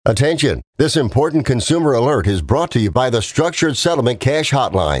Attention! This important consumer alert is brought to you by the Structured Settlement Cash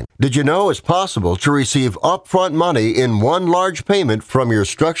Hotline. Did you know it's possible to receive upfront money in one large payment from your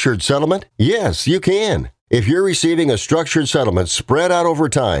structured settlement? Yes, you can. If you're receiving a structured settlement spread out over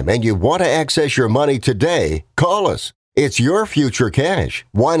time and you want to access your money today, call us. It's your future cash.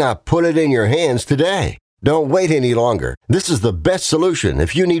 Why not put it in your hands today? Don't wait any longer. This is the best solution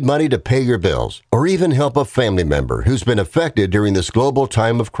if you need money to pay your bills or even help a family member who's been affected during this global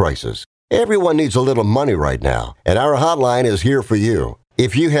time of crisis. Everyone needs a little money right now, and our hotline is here for you.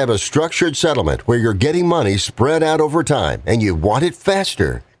 If you have a structured settlement where you're getting money spread out over time and you want it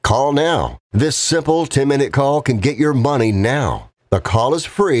faster, call now. This simple 10-minute call can get your money now. The call is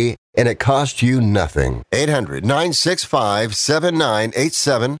free and it costs you nothing.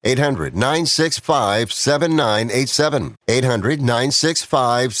 800-965-7987. 800-965-7987.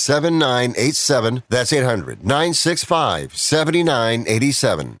 800-965-7987. That's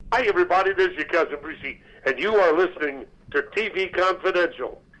 800-965-7987. Hi, everybody. This is your cousin Brucey, and you are listening to TV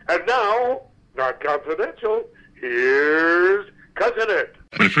Confidential. And now, not confidential, here's Cousin Ed.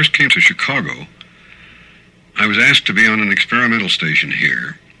 When I first came to Chicago, I was asked to be on an experimental station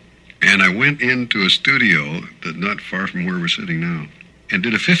here. And I went into a studio that not far from where we're sitting now and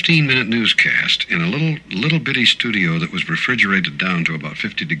did a 15-minute newscast in a little bitty studio that was refrigerated down to about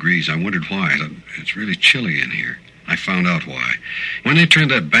 50 degrees. I wondered why. I thought, it's really chilly in here. I found out why. When they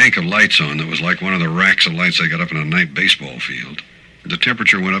turned that bank of lights on that was like one of the racks of lights they got up in a night baseball field, the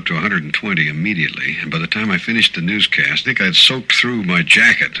temperature went up to 120 immediately, and by the time I finished the newscast, I think I'd soaked through my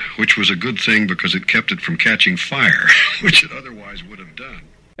jacket, which was a good thing because it kept it from catching fire, which it otherwise would have done.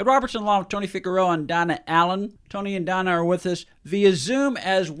 Ed Robertson, along with Tony Figueroa and Donna Allen. Tony and Donna are with us via Zoom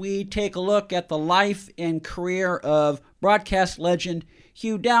as we take a look at the life and career of broadcast legend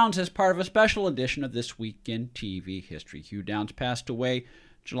Hugh Downs as part of a special edition of This Week in TV History. Hugh Downs passed away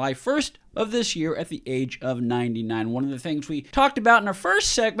July 1st of this year at the age of 99. One of the things we talked about in our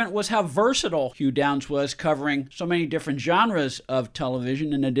first segment was how versatile Hugh Downs was, covering so many different genres of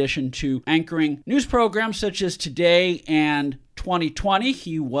television. In addition to anchoring news programs such as Today and 2020,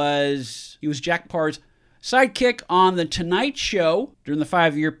 he was Jack Paar's sidekick on The Tonight Show during the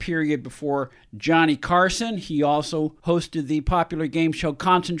 5-year period before Johnny Carson. He also hosted the popular game show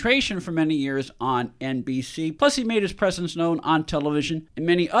Concentration for many years on NBC. Plus, he made his presence known on television in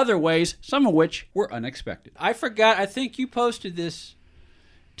many other ways, some of which were unexpected. I forgot, I think you posted this,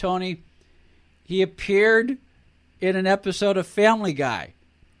 Tony. He appeared in an episode of Family Guy.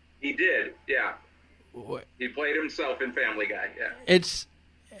 He did, yeah. He played himself in Family Guy, yeah.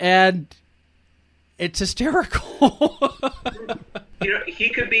 It's hysterical. He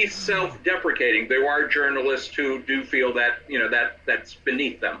could be self-deprecating. There are journalists who do feel that, that's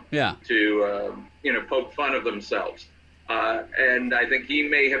beneath them. Yeah. To, poke fun of themselves. And I think he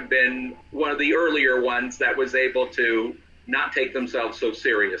may have been one of the earlier ones that was able to not take themselves so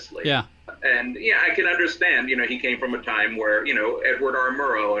seriously. Yeah. And, I can understand, he came from a time where, Edward R.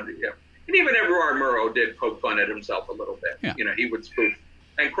 Murrow and even Edward R. Murrow did poke fun at himself a little bit. Yeah. He would spoof.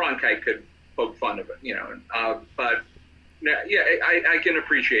 And Cronkite could poke fun of it, but I can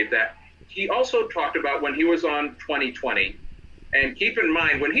appreciate that. He also talked about when he was on 2020, and keep in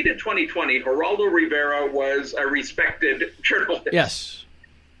mind, when he did 2020, Geraldo Rivera was a respected journalist. Yes.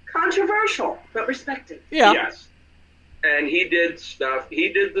 Controversial, but respected. Yeah. Yes. And he did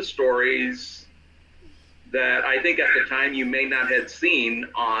the stories that I think at the time you may not have seen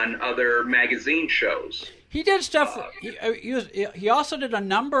on other magazine shows. He did stuff. He also did a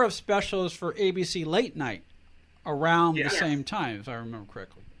number of specials for ABC Late Night around the same time, if I remember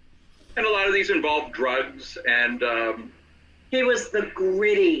correctly. And a lot of these involved drugs and. He was the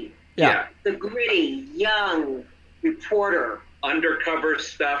gritty, young reporter. Undercover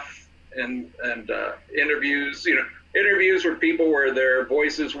stuff and interviews. Interviews with people where their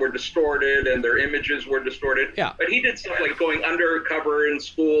voices were distorted and their images were distorted. Yeah. But he did stuff like going undercover in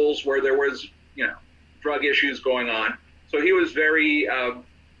schools where there was, drug issues going on. So he was very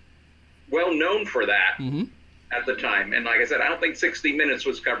well known for that at the time. And like I said, I don't think 60 Minutes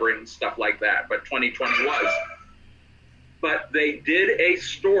was covering stuff like that, but 2020 was. But they did a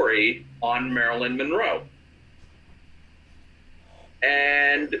story on Marilyn Monroe.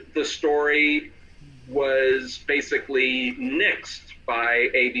 And the story was basically nixed by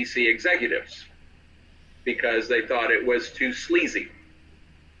ABC executives because they thought it was too sleazy.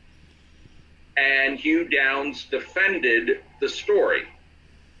 And Hugh Downs defended the story.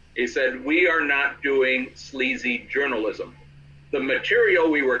 He said, we are not doing sleazy journalism. The material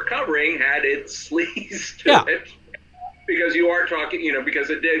we were covering had its sleaze to it. Because you are talking, because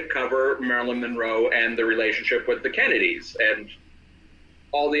it did cover Marilyn Monroe and the relationship with the Kennedys. And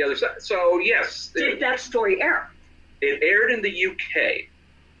all the other stuff. So, yes. Did that story air? It aired in the UK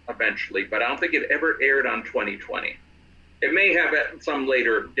eventually, but I don't think it ever aired on 2020. It may have at some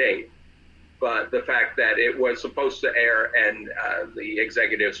later date, but the fact that it was supposed to air and the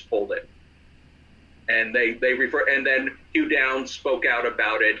executives pulled it. And and then Hugh Downs spoke out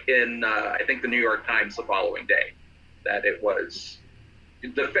about it in, I think, the New York Times the following day, that it was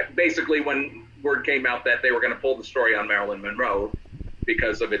basically when word came out that they were going to pull the story on Marilyn Monroe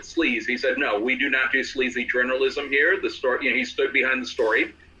because of its sleaze. He said, no, we do not do sleazy journalism here. The story, he stood behind the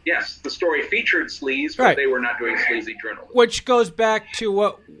story. Yes, the story featured sleaze, but they were not doing sleazy journalism. Which goes back to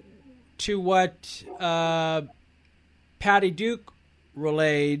what Patty Duke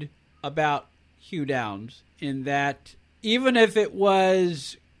relayed about Hugh Downs, in that even if it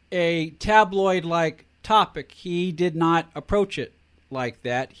was a tabloid-like topic, he did not approach it like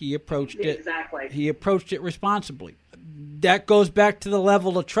that. He approached it responsibly. That goes back to the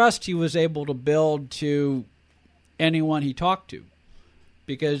level of trust he was able to build to anyone he talked to,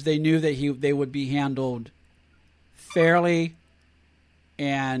 because they knew that they would be handled fairly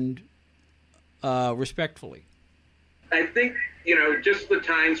and respectfully. I think, just the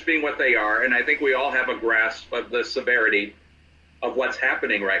times being what they are, and I think we all have a grasp of the severity of what's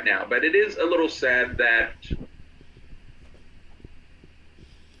happening right now. But it is a little sad that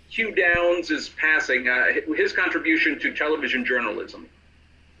Hugh Downs is passing. His contribution to television journalism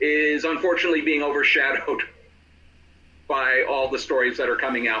is unfortunately being overshadowed by all the stories that are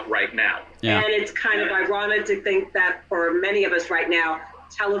coming out right now. Yeah. And it's kind of ironic to think that for many of us right now,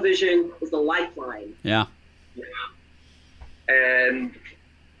 television is the lifeline. Yeah. And,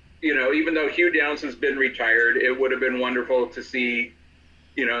 even though Hugh Downs has been retired, it would have been wonderful to see,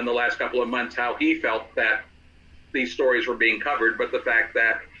 in the last couple of months, how he felt that these stories were being covered. But the fact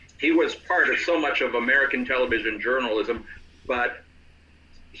that he was part of so much of American television journalism, but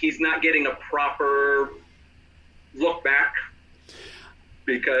he's not getting a proper look back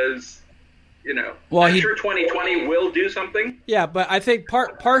because, I'm sure 2020 will do something. Yeah, but I think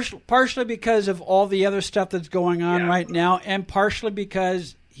partially because of all the other stuff that's going on right now, and partially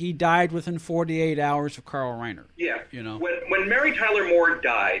because he died within 48 hours of Carl Reiner. Yeah. When Mary Tyler Moore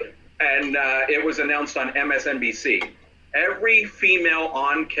died, and it was announced on MSNBC, every female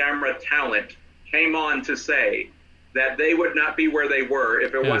on-camera talent came on to say that they would not be where they were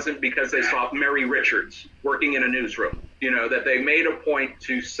if it wasn't because they saw Mary Richards working in a newsroom. That they made a point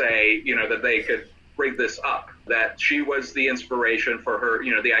to say, that they could bring this up, that she was the inspiration for her,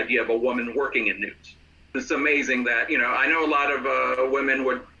 the idea of a woman working in news. It's amazing that, I know a lot of women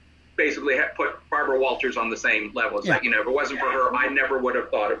would basically put Barbara Walters on the same level. It's like, if it wasn't for her, I never would have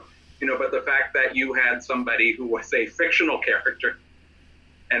thought of, but the fact that you had somebody who was a fictional character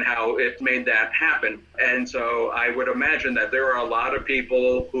and how it made that happen. And so I would imagine that there are a lot of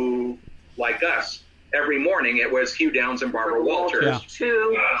people who, like us, every morning it was Hugh Downs and Barbara Walters. Yeah.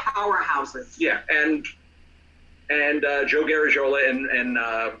 Two powerhouses. Yeah, and Joe Garagiola and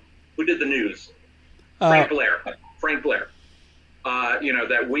who did the news? Frank Blair.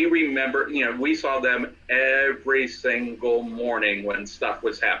 That we remember, we saw them every single morning when stuff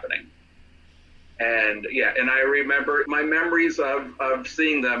was happening. And and I remember my memories of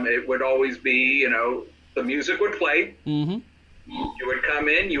seeing them, it would always be, the music would play. Mm-hmm. You would come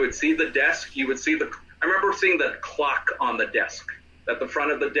in, you would see the desk, I remember seeing the clock on the desk. At the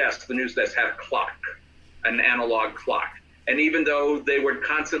front of the desk, the news desk had a clock, an analog clock. And even though they would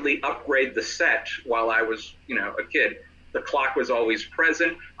constantly upgrade the set while I was, a kid, the clock was always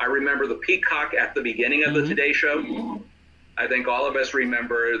present. I remember the peacock at the beginning of the Today Show. I think all of us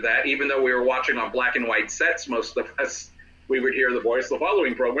remember that, even though we were watching on black and white sets, most of us, we would hear the voice, the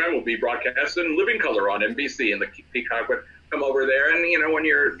following program will be broadcast in living color on NBC, and the peacock would come over there. And, when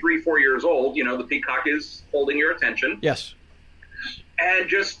you're 3-4 years old, the peacock is holding your attention. Yes. And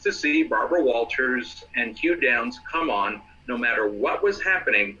just to see Barbara Walters and Hugh Downs come on, no matter what was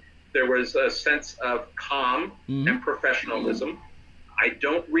happening, there was a sense of calm and professionalism. I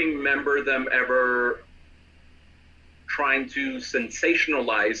don't remember them ever trying to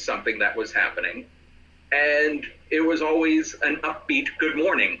sensationalize something that was happening. And it was always an upbeat good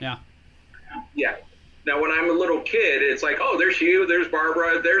morning. Yeah. Yeah. Now, when I'm a little kid, it's like, oh, there's Hugh, there's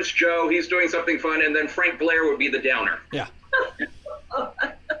Barbara, there's Joe, he's doing something fun, and then Frank Blair would be the downer. Yeah.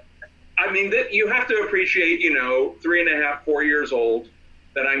 I mean, you have to appreciate, 3.5, 4 years old,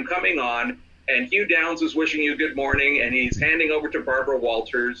 that I'm coming on, and Hugh Downs is wishing you good morning, and he's handing over to Barbara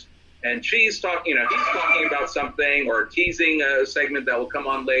Walters, and she's talking, he's talking about something or teasing a segment that will come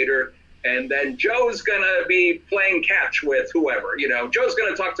on later, and then Joe's going to be playing catch with whoever, Joe's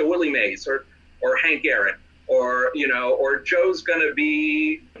going to talk to Willie Mays or Hank Aaron. or Joe's going to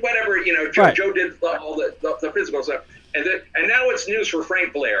be whatever, Joe did all the physical stuff. And now it's news for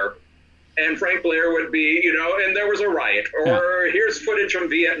Frank Blair. And Frank Blair would be, and there was a riot, or here's footage from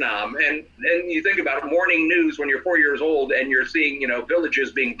Vietnam. And you think about morning news when you're 4 years old and you're seeing,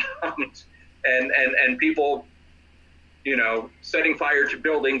 villages being bombed and people, setting fire to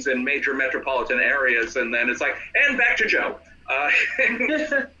buildings in major metropolitan areas. And then it's like, and back to Joe.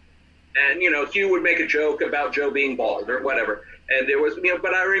 And, Hugh would make a joke about Joe being bald or whatever. And it was,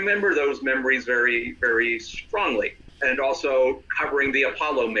 but I remember those memories very, very strongly. And also covering the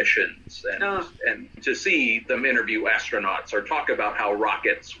Apollo missions and to see them interview astronauts or talk about how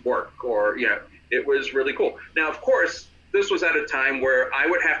rockets work or, it was really cool. Now, of course, this was at a time where I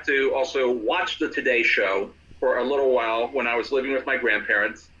would have to also watch the Today Show for a little while when I was living with my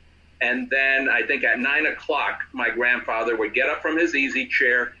grandparents. And then I think at 9 o'clock, my grandfather would get up from his easy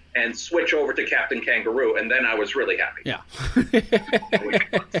chair and switch over to Captain Kangaroo. And then I was really happy. Yeah.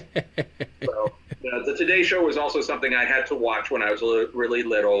 So, the Today Show was also something I had to watch when I was really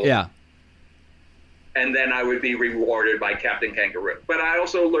little. Yeah. And then I would be rewarded by Captain Kangaroo. But I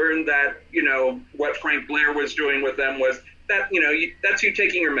also learned that, what Frank Blair was doing with them was that, that's you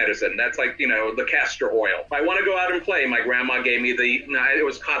taking your medicine. That's like, the castor oil. If I want to go out and play, my grandma gave me it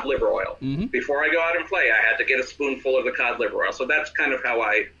was cod liver oil. Mm-hmm. Before I go out and play, I had to get a spoonful of the cod liver oil. So that's kind of how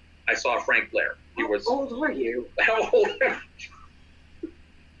I saw Frank Blair. How old were you? How old am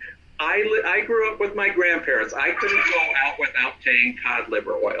I grew up with my grandparents. I couldn't go out without taking cod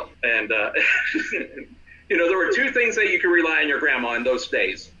liver oil. And, there were two things that you could rely on your grandma in those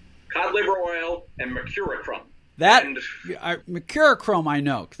days. Cod liver oil and mercurochrome. Mercurochrome I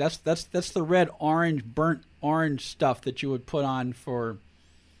know. That's the red, orange, burnt orange stuff that you would put on for,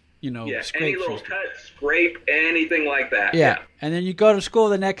 scrape. Any little cut, scrape, anything like that. Yeah. And then you go to school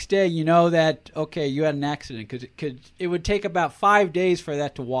the next day, that, okay, you had an accident because it would take about 5 days for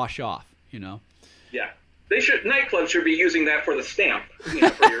that to wash off, Yeah. Nightclubs should be using that for the stamp. For your,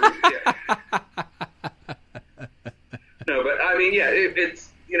 No, but I mean,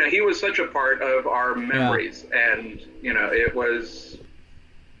 it's, he was such a part of our memories. Yeah. And, it was,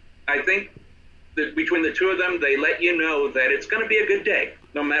 I think that between the two of them, they let you know that it's going to be a good day.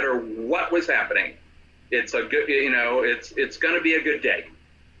 No matter what was happening, it's a good, it's going to be a good day.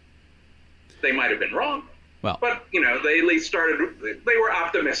 They might have been wrong, but they at least they were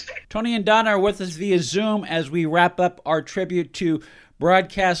optimistic. Tony and Donna are with us via Zoom as we wrap up our tribute to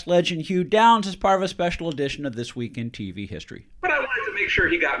broadcast legend Hugh Downs as part of a special edition of This Week in TV History. But I wanted to make sure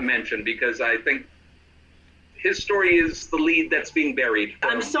he got mentioned because I think his story is the lead that's being buried.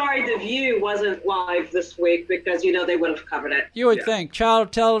 I'm sorry The View wasn't live this week because, they would have covered it. You would think.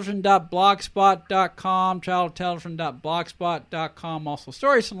 childtelevision.blogspot.com, childtelevision.blogspot.com, also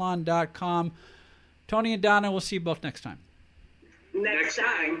storysalon.com. Tony and Donna, we'll see you both next time. Next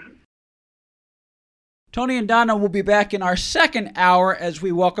time. Tony and Donna will be back in our second hour as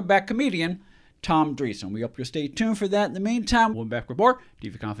we welcome back comedian Tom Dreesen. We hope you'll stay tuned for that. In the meantime, we'll be back with more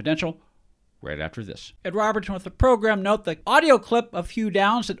TV Confidential right after this. Ed Robertson with the program note. The audio clip of Hugh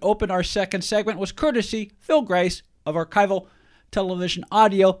Downs that opened our second segment was courtesy Phil Grace of Archival Television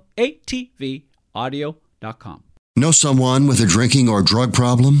Audio, atvaudio.com. Know someone with a drinking or drug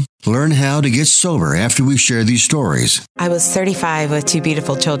problem? Learn how to get sober after we share these stories. I was 35 with two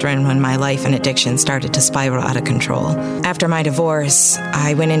beautiful children when my life and addiction started to spiral out of control. After my divorce,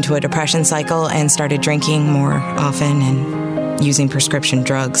 I went into a depression cycle and started drinking more often and using prescription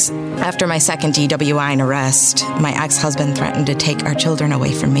drugs. After my second DWI and arrest, my ex-husband threatened to take our children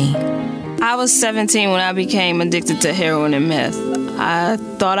away from me. I was 17 when I became addicted to heroin and meth. I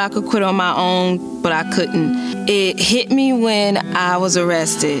thought I could quit on my own, but I couldn't. It hit me when I was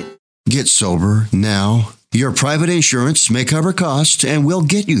arrested. Get sober now. Your private insurance may cover costs and we'll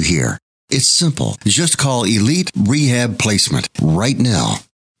get you here. It's simple. Just call Elite Rehab Placement right now.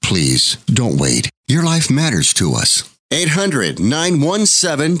 Please, don't wait. Your life matters to us.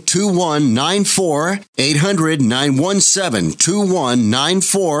 800-917-2194.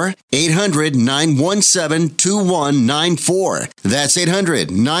 800-917-2194. 800-917-2194. That's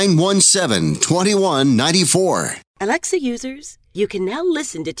 800-917-2194. Alexa users, you can now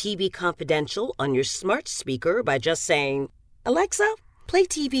listen to TV Confidential on your smart speaker by just saying, Alexa, play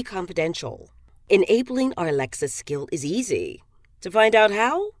TV Confidential. Enabling our Alexa skill is easy. To find out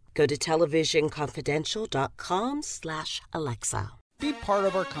how, go to televisionconfidential.com/Alexa. Be part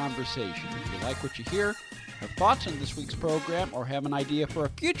of our conversation. If you like what you hear, have thoughts on this week's program, or have an idea for a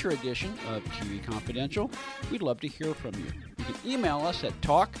future edition of TV Confidential, we'd love to hear from you. You can email us at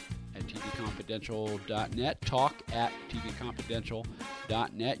talk@tvconfidential.net, talk@tvconfidential.net.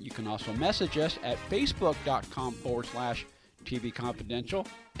 tvconfidential.net. You can also message us at facebook.com/TV Confidential,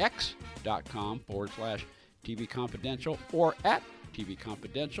 x.com/TV Confidential, or at TV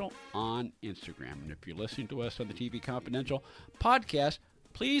Confidential on Instagram. And if you're listening to us on the TV Confidential podcast,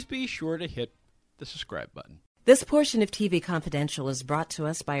 please be sure to hit the subscribe button. This portion of TV Confidential is brought to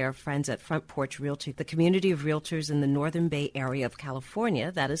us by our friends at Front Porch Realty, the community of realtors in the Northern Bay Area of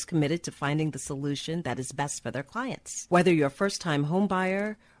California that is committed to finding the solution that is best for their clients. Whether you're a first-time home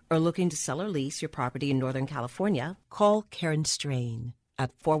buyer or looking to sell or lease your property in Northern California, call Karen Strain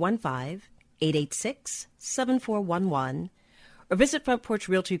at 415-886-7411 or visit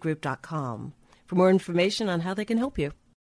frontporchrealtygroup.com for more information on how they can help you.